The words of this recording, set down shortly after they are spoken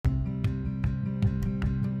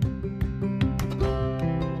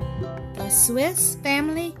Swiss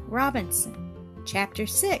Family Robinson. Chapter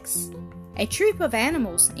 6. A troop of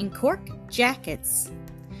animals in cork jackets.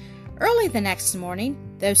 Early the next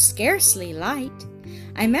morning, though scarcely light,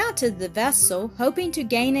 I mounted the vessel, hoping to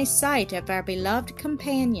gain a sight of our beloved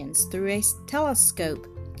companions through a telescope.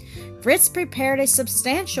 Fritz prepared a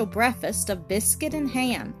substantial breakfast of biscuit and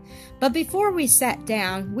ham, but before we sat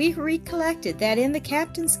down, we recollected that in the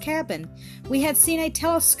captain's cabin we had seen a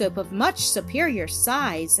telescope of much superior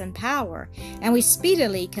size and power, and we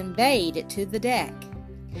speedily conveyed it to the deck.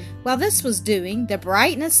 While this was doing, the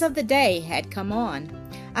brightness of the day had come on.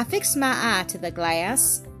 I fixed my eye to the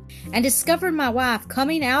glass, and discovered my wife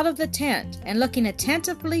coming out of the tent and looking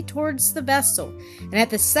attentively towards the vessel, and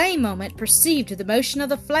at the same moment perceived the motion of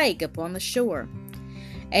the flag upon the shore.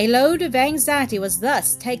 A load of anxiety was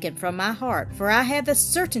thus taken from my heart, for I had the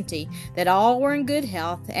certainty that all were in good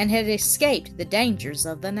health and had escaped the dangers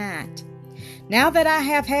of the night. "Now that I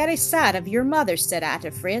have had a sight of your mother," said I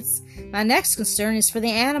to Fritz, "my next concern is for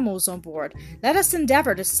the animals on board. Let us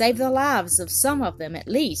endeavor to save the lives of some of them at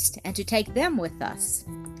least, and to take them with us."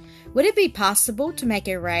 "Would it be possible to make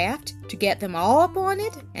a raft, to get them all up on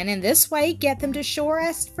it, and in this way get them to shore?"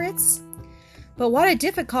 asked Fritz. "But what a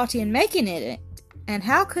difficulty in making it, and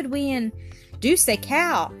how could we induce a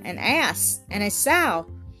cow, an ass, and a sow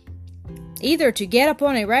either to get up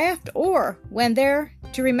on a raft, or, when there,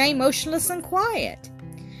 to remain motionless and quiet?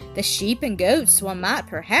 The sheep and goats one might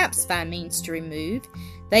perhaps find means to remove,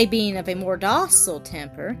 they being of a more docile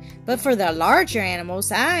temper, but for the larger animals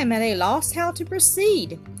I am at a loss how to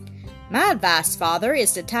proceed. My advice, father,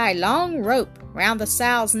 is to tie a long rope round the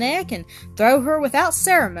sow's neck and throw her without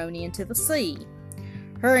ceremony into the sea.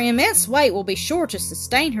 Her immense weight will be sure to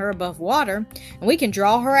sustain her above water, and we can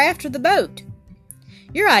draw her after the boat.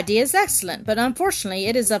 Your idea is excellent, but unfortunately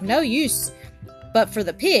it is of no use but for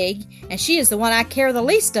the pig, and she is the one I care the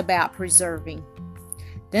least about preserving."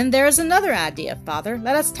 "Then there is another idea, father.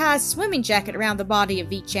 Let us tie a swimming jacket around the body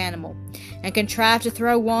of each animal, and contrive to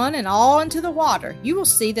throw one and all into the water. You will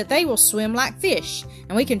see that they will swim like fish,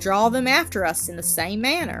 and we can draw them after us in the same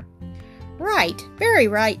manner." "Right, very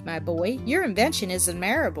right, my boy. Your invention is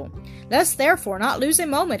admirable. Let us therefore not lose a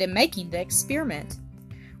moment in making the experiment."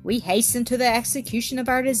 We hastened to the execution of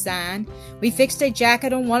our design. We fixed a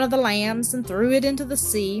jacket on one of the lambs and threw it into the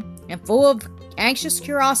sea, and full of anxious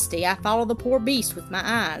curiosity I followed the poor beast with my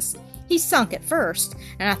eyes. He sunk at first,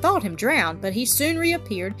 and I thought him drowned, but he soon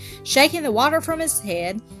reappeared, shaking the water from his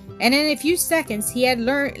head, and in a few seconds he had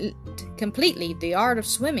learned completely the art of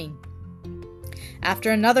swimming.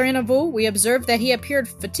 After another interval, we observed that he appeared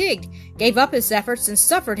fatigued, gave up his efforts, and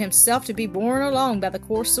suffered himself to be borne along by the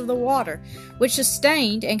course of the water, which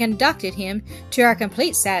sustained and conducted him to our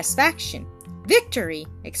complete satisfaction. "Victory!"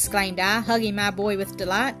 exclaimed I, hugging my boy with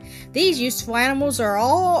delight. "These useful animals are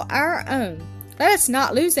all our own. Let us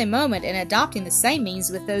not lose a moment in adopting the same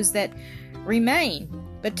means with those that remain.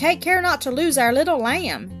 But take care not to lose our little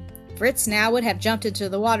lamb." Fritz now would have jumped into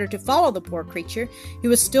the water to follow the poor creature, who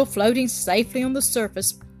was still floating safely on the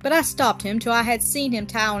surface, but I stopped him till I had seen him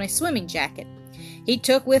tie on a swimming jacket. He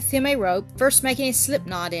took with him a rope, first making a slip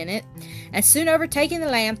knot in it, and soon overtaking the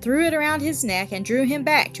lamb, threw it around his neck and drew him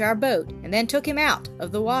back to our boat, and then took him out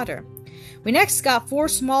of the water. We next got 4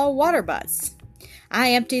 small water butts.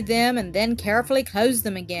 I emptied them and then carefully closed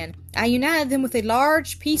them again. I united them with a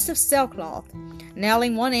large piece of sailcloth,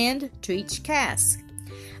 nailing one end to each cask.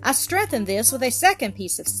 I strengthened this with a second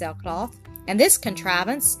piece of sailcloth, and this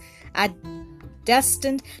contrivance I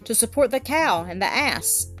destined to support the cow and the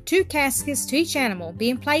ass, 2 caskets to each animal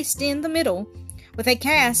being placed in the middle, with a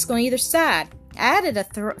cask on either side. I added a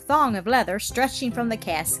thong of leather stretching from the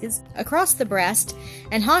caskets across the breast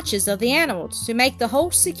and haunches of the animals to make the whole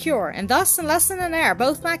secure, and thus in less than an hour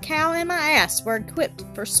both my cow and my ass were equipped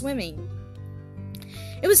for swimming.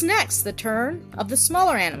 It was next the turn of the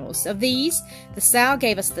smaller animals. Of these, the sow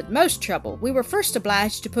gave us the most trouble. We were first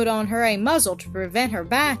obliged to put on her a muzzle to prevent her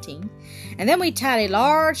biting, and then we tied a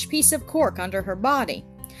large piece of cork under her body.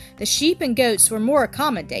 The sheep and goats were more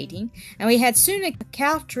accommodating, and we had soon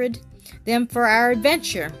accoutred them for our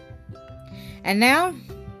adventure. And now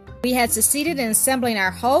we had succeeded in assembling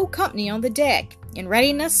our whole company on the deck, in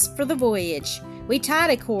readiness for the voyage. We tied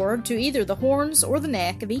a cord to either the horns or the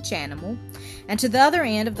neck of each animal, and to the other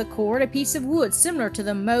end of the cord a piece of wood similar to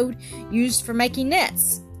the mode used for making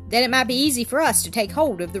nets, that it might be easy for us to take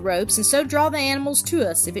hold of the ropes and so draw the animals to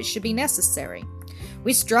us if it should be necessary.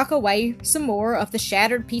 We struck away some more of the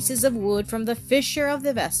shattered pieces of wood from the fissure of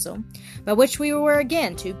the vessel, by which we were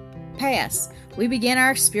again to pass, we began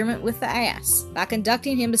our experiment with the ass by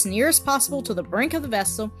conducting him as near as possible to the brink of the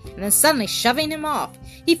vessel and then suddenly shoving him off.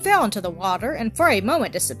 He fell into the water and for a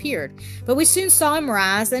moment disappeared, but we soon saw him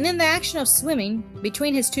rise and in the action of swimming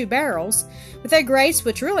between his two barrels with a grace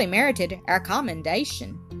which really merited our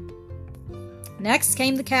commendation. Next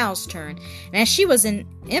came the cow's turn, and as she was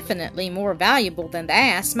infinitely more valuable than the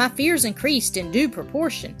ass, my fears increased in due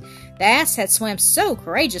proportion. The ass had swam so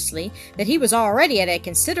courageously that he was already at a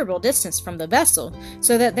considerable distance from the vessel,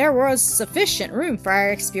 so that there was sufficient room for our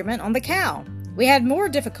experiment on the cow. We had more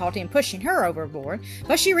difficulty in pushing her overboard,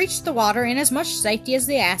 but she reached the water in as much safety as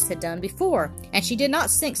the ass had done before, and she did not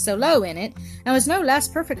sink so low in it, and was no less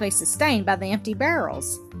perfectly sustained by the empty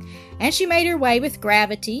barrels. And she made her way with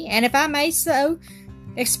gravity, and if I may so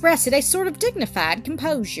express it, a sort of dignified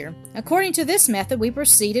composure. According to this method we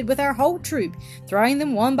proceeded with our whole troop, throwing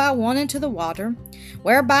them one by one into the water,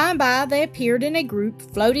 where by and by they appeared in a group,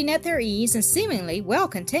 floating at their ease and seemingly well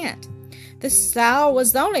content. The sow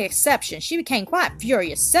was the only exception. She became quite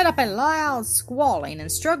furious, set up a loud squalling,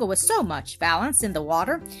 and struggled with so much violence in the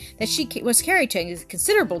water that she was carried to a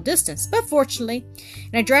considerable distance, but fortunately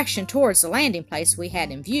in a direction towards the landing place we had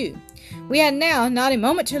in view. We had now not a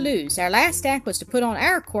moment to lose. Our last act was to put on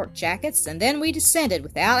our cork jackets, and then we descended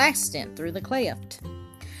without accident through the cleft,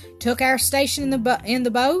 took our station in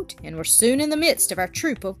the boat, and were soon in the midst of our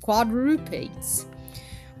troop of quadrupeds.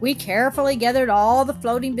 We carefully gathered all the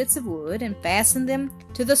floating bits of wood and fastened them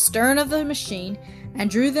to the stern of the machine and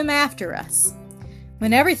drew them after us.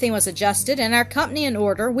 When everything was adjusted and our company in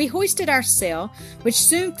order, we hoisted our sail, which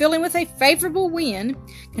soon filling with a favorable wind,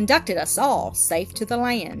 conducted us all safe to the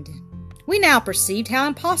land. We now perceived how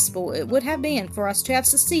impossible it would have been for us to have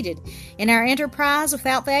succeeded in our enterprise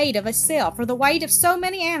without the aid of a sail, for the weight of so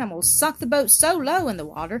many animals sunk the boat so low in the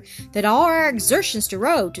water that all our exertions to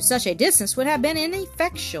row to such a distance would have been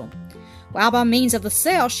ineffectual. While by means of the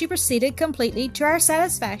sail she proceeded completely to our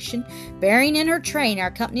satisfaction, bearing in her train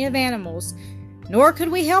our company of animals, nor could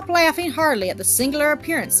we help laughing heartily at the singular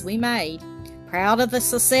appearance we made. Proud of the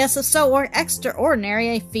success of so extraordinary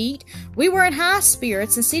a feat, we were in high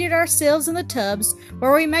spirits and seated ourselves in the tubs,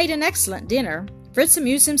 where we made an excellent dinner. Fritz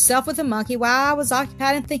amused himself with the monkey, while I was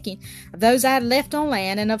occupied in thinking of those I had left on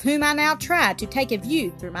land, and of whom I now tried to take a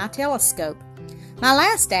view through my telescope. My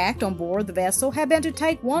last act on board the vessel had been to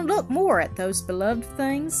take one look more at those beloved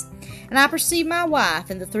things, and I perceived my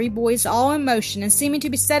wife and the three boys all in motion and seeming to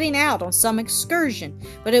be setting out on some excursion,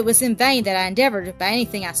 but it was in vain that I endeavored by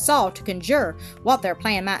anything I saw to conjure what their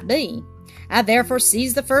plan might be. I therefore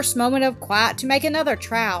seized the first moment of quiet to make another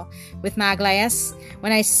trial with my glass,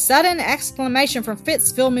 when a sudden exclamation from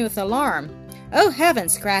Fritz filled me with alarm. "Oh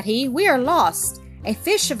heavens!" cried he, "we are lost! A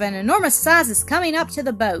fish of an enormous size is coming up to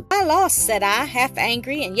the boat." "Why lost?" said I, half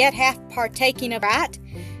angry and yet half partaking of fright.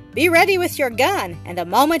 "Be ready with your gun, and the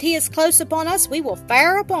moment he is close upon us we will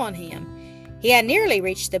fire upon him." He had nearly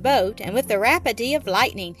reached the boat, and with the rapidity of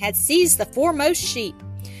lightning had seized the foremost sheep.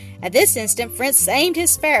 At this instant Fritz aimed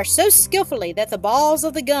his fire so skillfully that the balls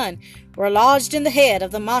of the gun were lodged in the head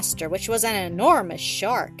of the monster, which was an enormous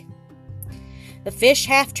shark. The fish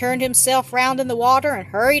half turned himself round in the water and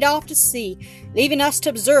hurried off to sea, leaving us to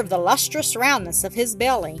observe the lustrous roundness of his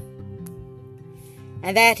belly,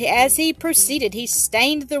 and that as he proceeded he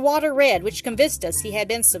stained the water red, which convinced us he had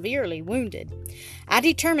been severely wounded. I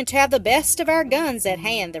determined to have the best of our guns at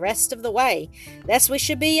hand the rest of the way, lest we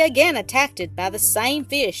should be again attacked by the same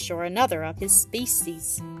fish or another of his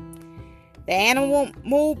species. The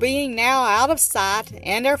animal being now out of sight,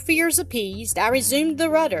 and our fears appeased, I resumed the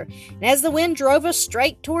rudder, and as the wind drove us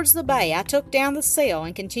straight towards the bay, I took down the sail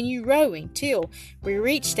and continued rowing till we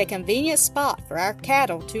reached a convenient spot for our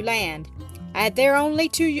cattle to land. I had there only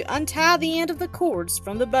to untie the end of the cords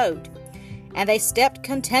from the boat, and they stepped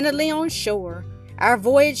contentedly on shore. Our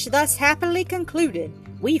voyage thus happily concluded,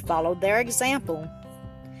 we followed their example.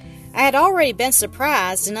 I had already been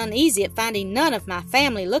surprised and uneasy at finding none of my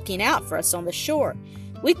family looking out for us on the shore.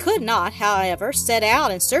 We could not, however, set out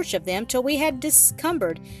in search of them till we had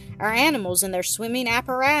discumbered our animals and their swimming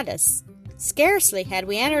apparatus. Scarcely had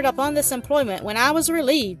we entered upon this employment when I was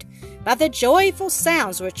relieved by the joyful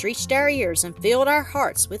sounds which reached our ears and filled our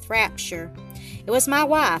hearts with rapture. It was my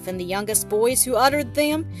wife and the youngest boys who uttered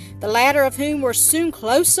them, the latter of whom were soon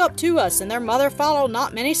close up to us, and their mother followed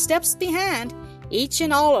not many steps behind, each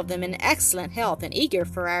and all of them in excellent health and eager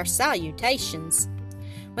for our salutations.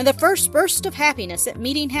 When the first burst of happiness at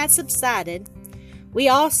meeting had subsided, we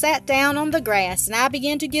all sat down on the grass, and I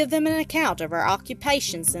began to give them an account of our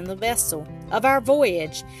occupations in the vessel, of our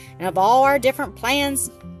voyage, and of all our different plans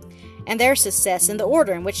and their success in the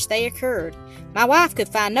order in which they occurred. My wife could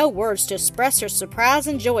find no words to express her surprise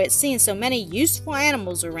and joy at seeing so many useful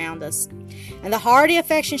animals around us, and the hearty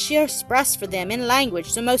affection she expressed for them in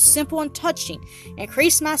language the most simple and touching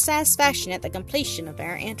increased my satisfaction at the completion of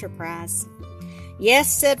our enterprise.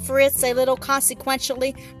 "Yes," said Fritz, a little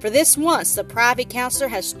consequentially, "for this once the private counsellor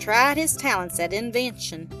has tried his talents at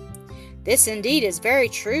invention." "This indeed is very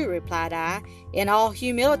true," replied I. "In all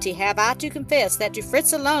humility have I to confess that to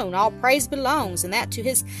Fritz alone all praise belongs, and that to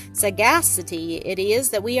his sagacity it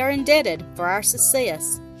is that we are indebted for our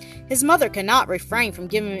success." His mother could not refrain from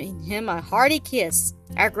giving him a hearty kiss.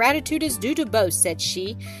 "Our gratitude is due to both," said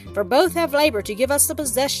she, "for both have labored to give us the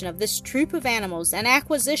possession of this troop of animals, an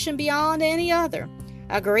acquisition beyond any other,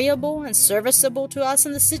 agreeable and serviceable to us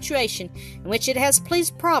in the situation in which it has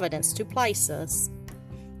pleased Providence to place us."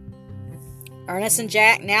 Ernest and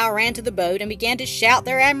Jack now ran to the boat and began to shout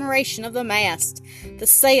their admiration of the mast, the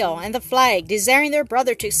sail, and the flag, desiring their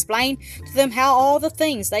brother to explain to them how all the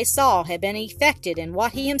things they saw had been effected and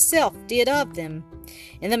what he himself did of them.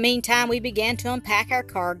 In the meantime we began to unpack our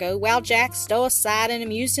cargo, while Jack stole aside and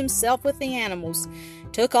amused himself with the animals,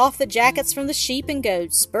 took off the jackets from the sheep and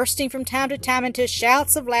goats, bursting from time to time into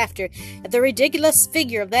shouts of laughter at the ridiculous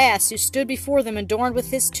figure of the ass who stood before them adorned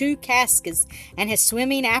with his 2 casks and his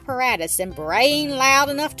swimming apparatus, and braying loud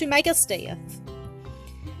enough to make us deaf.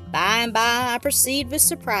 By and by I perceived with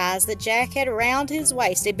surprise that Jack had round his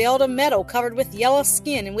waist a belt of metal covered with yellow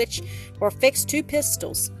skin, in which were fixed 2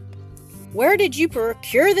 pistols. "Where did you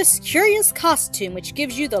procure this curious costume, which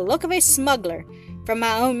gives you the look of a smuggler?" "From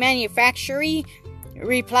my own manufactory,"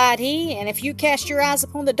 replied he, "and if you cast your eyes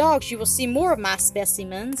upon the dogs you will see more of my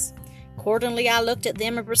specimens." Accordingly I looked at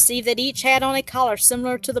them and perceived that each had on a collar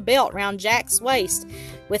similar to the belt round Jack's waist,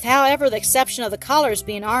 with however the exception of the collars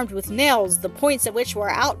being armed with nails, the points of which were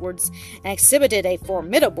outwards, and exhibited a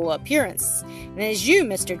formidable appearance. "And it is you,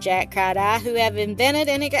 Mr. Jack," cried I, "who have invented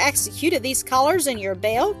and executed these collars in your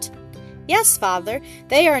belt?" "Yes, father,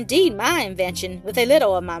 they are indeed my invention, with a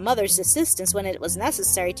little of my mother's assistance when it was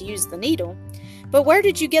necessary to use the needle." "But where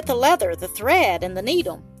did you get the leather, the thread, and the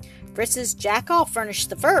needle?" "Fritz's jackal furnished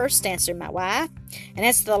the first," answered my wife, "and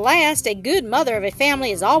as to the last, a good mother of a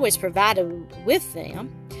family is always provided with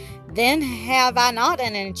them. Then have I not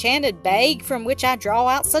an enchanted bag from which I draw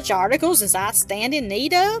out such articles as I stand in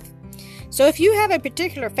need of? So if you have a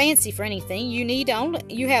particular fancy for anything,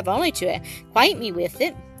 you have only to acquaint me with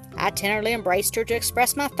it." I tenderly embraced her to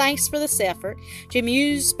express my thanks for this effort, to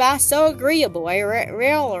amuse by so agreeable a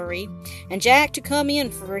raillery, and Jack to come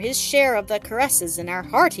in for his share of the caresses and our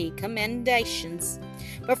hearty commendations.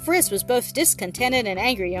 But Fritz was both discontented and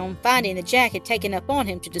angry on finding that Jack had taken up on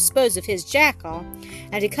him to dispose of his jackal,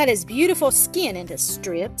 and to cut his beautiful skin into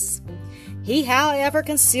strips. He, however,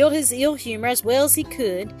 concealed his ill humor as well as he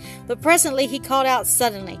could, but presently he called out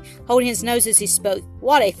suddenly, holding his nose as he spoke,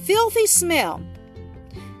 "What a filthy smell!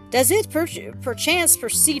 Does it perchance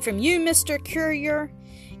proceed from you, Mr. Courier?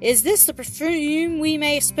 Is this the perfume we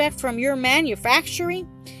may expect from your manufactory?"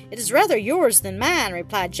 "It is rather yours than mine,"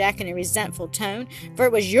 replied Jack in a resentful tone, "for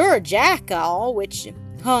it was your jackal which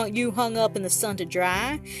you hung up in the sun to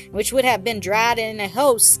dry, which would have been dried in a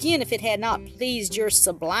whole skin if it had not pleased your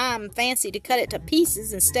sublime fancy to cut it to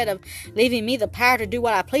pieces, instead of leaving me the power to do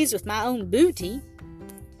what I please with my own booty,"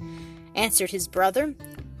 answered his brother.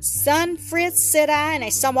 "Son Fritz," said I, in a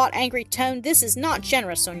somewhat angry tone, "this is not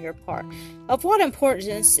generous on your part. Of what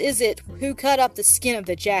importance is it who cut up the skin of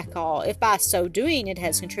the jackal, if by so doing it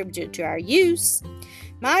has contributed to our use?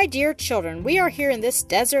 My dear children, we are here in this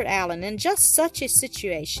desert island in just such a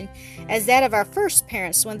situation as that of our first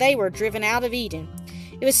parents when they were driven out of Eden.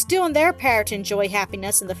 It was still in their power to enjoy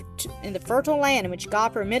happiness in the fertile land in which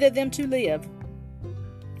God permitted them to live.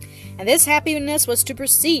 And this happiness was to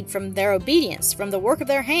proceed from their obedience, from the work of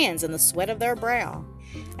their hands and the sweat of their brow.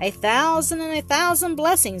 1,000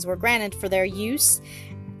 blessings were granted for their use.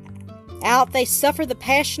 Out they suffered the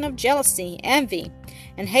passion of jealousy, envy,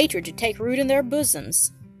 and hatred to take root in their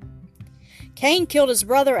bosoms. Cain killed his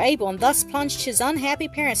brother Abel, and thus plunged his unhappy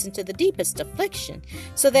parents into the deepest affliction,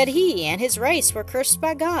 so that he and his race were cursed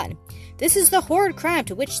by God. This is the horrid crime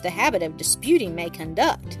to which the habit of disputing may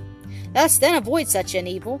conduct. Let us then avoid such an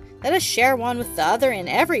evil. Let us share one with the other in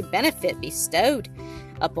every benefit bestowed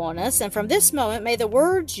upon us, and from this moment may the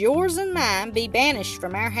words yours and mine be banished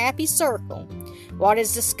from our happy circle. What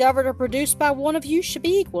is discovered or produced by one of you should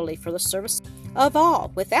be equally for the service of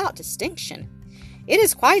all, without distinction. It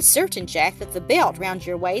is quite certain, Jack, that the belt round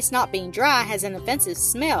your waist, not being dry, has an offensive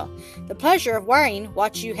smell. The pleasure of wearing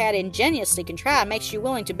what you had ingeniously contrived makes you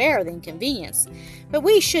willing to bear the inconvenience. But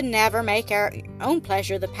we should never make our own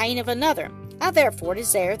pleasure the pain of another. I therefore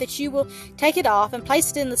desire that you will take it off and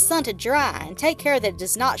place it in the sun to dry, and take care that it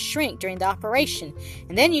does not shrink during the operation,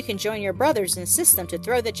 and then you can join your brothers and assist them to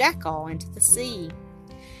throw the jackal into the sea."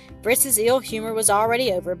 Fritz's ill humor was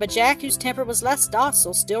already over, but Jack, whose temper was less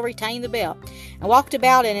docile, still retained the belt, and walked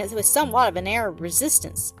about in it with somewhat of an air of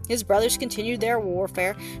resistance. His brothers continued their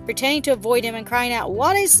warfare, pretending to avoid him and crying out,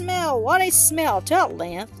 "What a smell! What a smell!" till at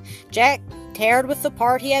length Jack, tired with the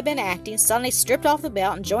part he had been acting, suddenly stripped off the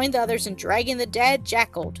belt and joined the others in dragging the dead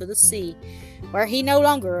jackal to the sea, where he no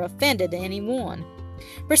longer offended any one.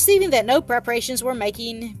 Perceiving that no preparations were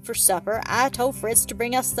making for supper, I told Fritz to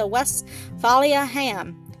bring us the Westphalia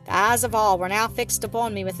ham. The eyes of all were now fixed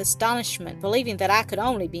upon me with astonishment, believing that I could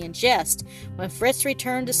only be in jest, when Fritz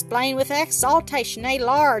returned displaying with exultation a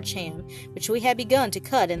large ham, which we had begun to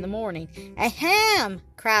cut in the morning. "A ham!"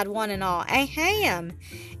 cried one and all. "A ham!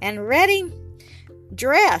 And ready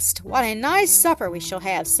dressed! What a nice supper we shall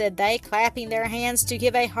have," said they, clapping their hands to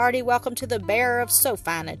give a hearty welcome to the bearer of so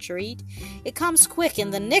fine a treat. "It comes quick,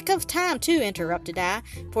 in the nick of time, too," interrupted I,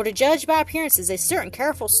 "for to judge by appearances, a certain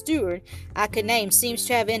careful steward I could name seems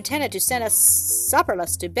to have intended to send us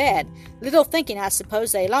supperless to bed, little thinking, I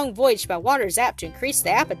suppose, that a long voyage by water is apt to increase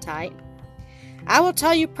the appetite." "I will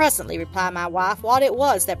tell you presently," replied my wife, "what it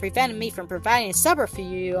was that prevented me from providing supper for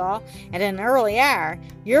you all at an early hour.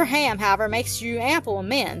 Your ham, however, makes you ample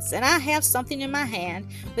amends, and I have something in my hand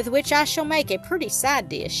with which I shall make a pretty side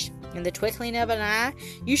dish. In the twinkling of an eye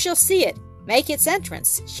you shall see it make its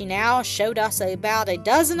entrance." She now showed us about a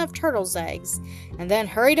dozen of turtles' eggs, and then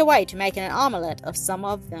hurried away to make an omelette of some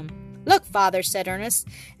of them. "Look, father," said Ernest,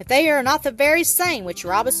 "if they are not the very same which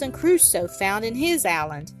Robinson Crusoe found in his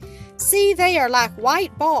island. See, they are like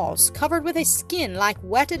white balls, covered with a skin like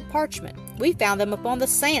wetted parchment. We found them upon the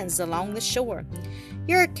sands along the shore."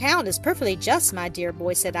 "Your account is perfectly just, my dear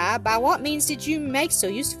boy," said I. "By what means did you make so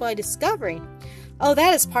useful a discovery?" "Oh,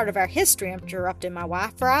 that is part of our history," interrupted my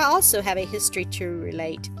wife, "for I also have a history to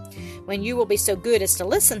relate, when you will be so good as to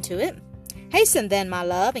listen to it." "Hasten then, my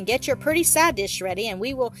love, and get your pretty side dish ready, and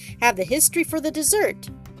we will have the history for the dessert.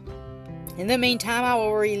 In the meantime, I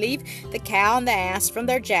will relieve the cow and the ass from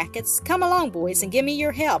their jackets. Come along, boys, and give me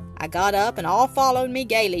your help." I got up, and all followed me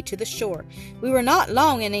gaily to the shore. We were not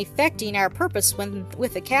long in effecting our purpose when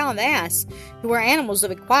with the cow and the ass, who were animals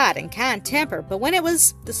of a quiet and kind temper, but when it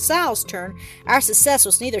was the sow's turn, our success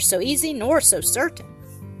was neither so easy nor so certain.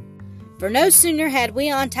 For no sooner had we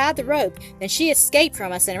untied the rope than she escaped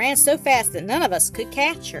from us and ran so fast that none of us could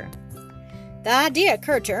catch her. The idea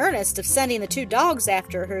occurred to Ernest of sending the 2 dogs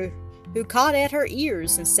after her, who caught at her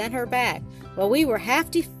ears and sent her back, while we were half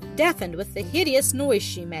deafened with the hideous noise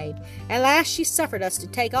she made. At last she suffered us to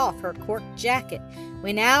take off her cork jacket.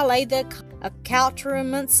 We now laid the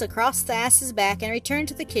accoutrements across the ass's back and returned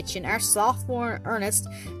to the kitchen, our slothful Ernest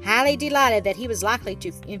highly delighted that he was likely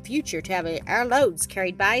to in future to have our loads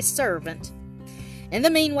carried by a servant. In the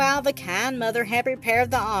meanwhile, the kind mother had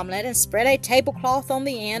prepared the omelette and spread a tablecloth on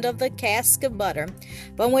the end of the cask of butter,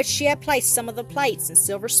 upon which she had placed some of the plates and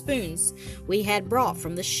silver spoons we had brought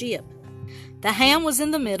from the ship. The ham was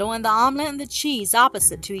in the middle, and the omelette and the cheese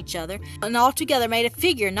opposite to each other, and altogether made a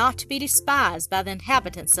figure not to be despised by the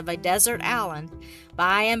inhabitants of a desert island.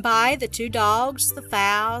 By and by, the 2 dogs, the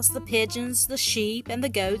fowls, the pigeons, the sheep, and the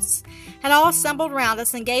goats had all assembled round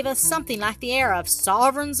us and gave us something like the air of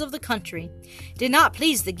sovereigns of the country. It did not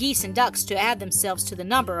please the geese and ducks to add themselves to the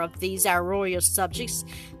number of these our royal subjects.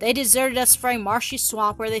 They deserted us for a marshy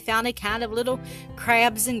swamp, where they found a kind of little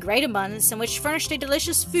crabs in great abundance, and which furnished a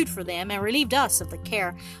delicious food for them and relieved us of the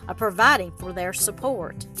care of providing for their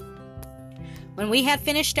support. When we had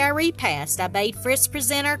finished our repast, I bade Fritz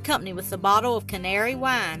present our company with the bottle of Canary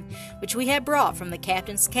wine, which we had brought from the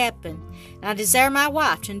captain's cabin, and I desired my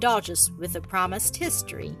wife to indulge us with the promised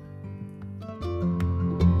history.